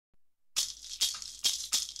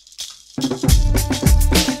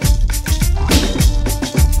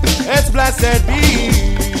blessed be.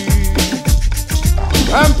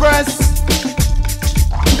 Empress,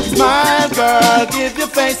 smile girl, give your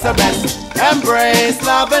face a rest. Embrace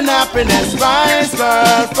love and happiness. Rise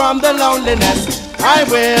girl from the loneliness. I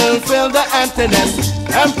will fill the emptiness.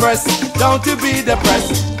 Empress, don't you be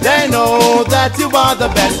depressed. They know that you are the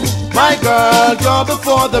best. My girl, you're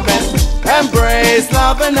before the rest. Embrace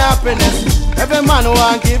love and happiness. Every man who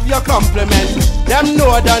want give you compliment. Them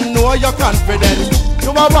know you're confident.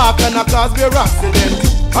 You are walking across your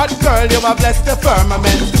accident. Hot girl, you are blessed the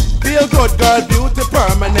firmament. Feel good girl, beauty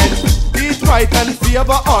permanent. Teeth white and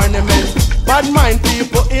favor ornament. Bad mind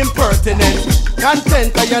people impertinent.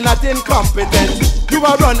 Content that you're not incompetent. You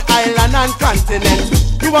are run island and continent.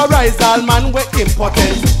 You are rise all man we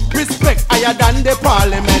impotent. Respect higher than the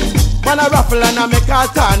parliament. Man a raffle and a make a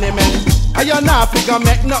tournament. And you not figure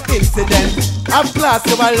make no incident. Have class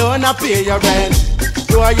you alone and pay your rent.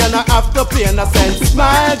 You not have to pay no cent.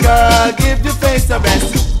 Smile girl, give your face a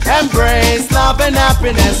rest. Embrace love and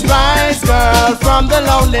happiness. Rise girl from the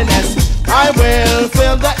loneliness. I will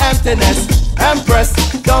fill the emptiness. Empress,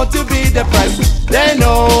 don't you be depressed. They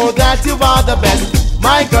know that you are the best.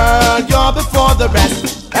 My girl, you're before the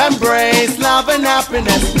rest. Embrace love and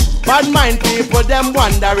happiness. Bad mind people, them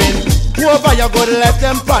wondering. Whoever you go left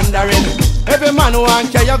them pondering. Every man who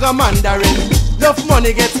want care, you go mandarin. Enough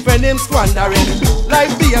money get spent him squandering. Like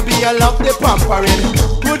baby, you love the pampering.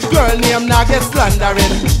 Good girl name now get slandering.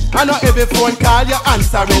 I know every phone call you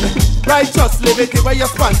answering. Righteous liberty where you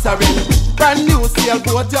sponsoring. Brand new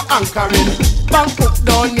sailboat you anchoring. Bank book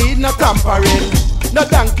don't need no tampering. No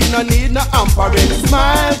donkey no need no hampering.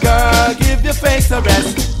 Smile girl, give your face a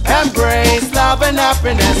rest. Embrace love and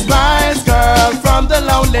happiness. Rise girl from the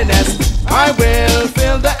loneliness. I will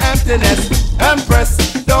fill the emptiness.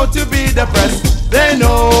 Empress, don't you be depressed. They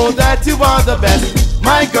know that you are the best.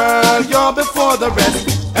 My girl, you're before the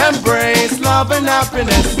rest. Embrace love and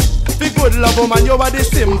happiness. Be good love woman, you are the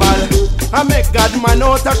symbol. I make God man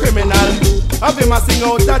out a criminal. Have him a sing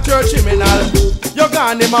out a church criminal. You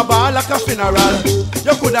gone him a ball like a funeral.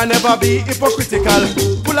 You coulda never be hypocritical.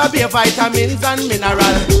 Full of be vitamins and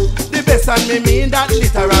mineral. The best and me mean that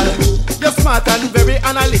literal. You're smart and very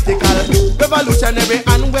analytical. Revolutionary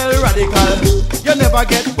and well radical. You never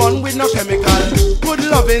get born with no chemical. Good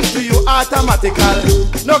loving to you automatical.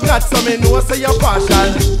 No God so me know say you're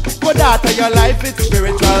partial. Good after your life it's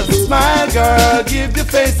spiritual. Smile girl, give your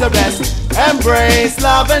face a rest. Embrace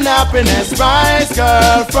love and happiness. Rise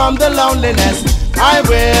girl from the loneliness. I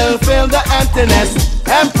will fill the emptiness.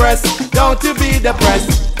 Empress, don't you be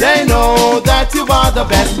depressed. They know that you are the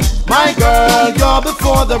best. My girl, you're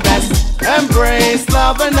before the rest. Embrace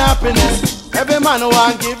love and happiness. Every man who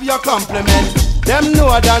want give you compliment. Them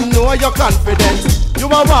know you're confident. You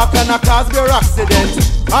are walking across your accident.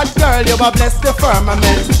 Hot girl, you are blessed the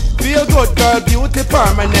firmament. Feel good girl, beauty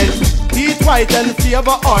permanent. Teeth white and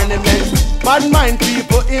favor ornament. Bad mind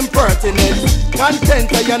people impertinent. Content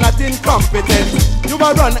that you're not incompetent. You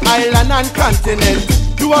are run island and continent.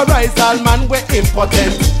 You are rise all man we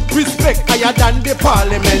impotent. Respect higher than the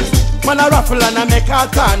parliament. Man a raffle and a make a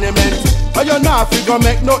tournament. Or you not figure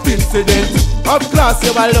make no incident. Of class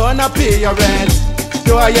you alone a pay your rent.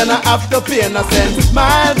 You not have to pay no cent.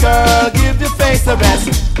 Smile girl, give your face a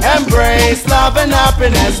rest. Embrace love and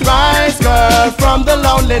happiness. Rise girl from the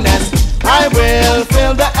loneliness. I will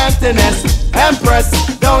fill the emptiness. Empress,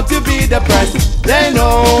 don't you be depressed. They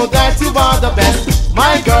know that you are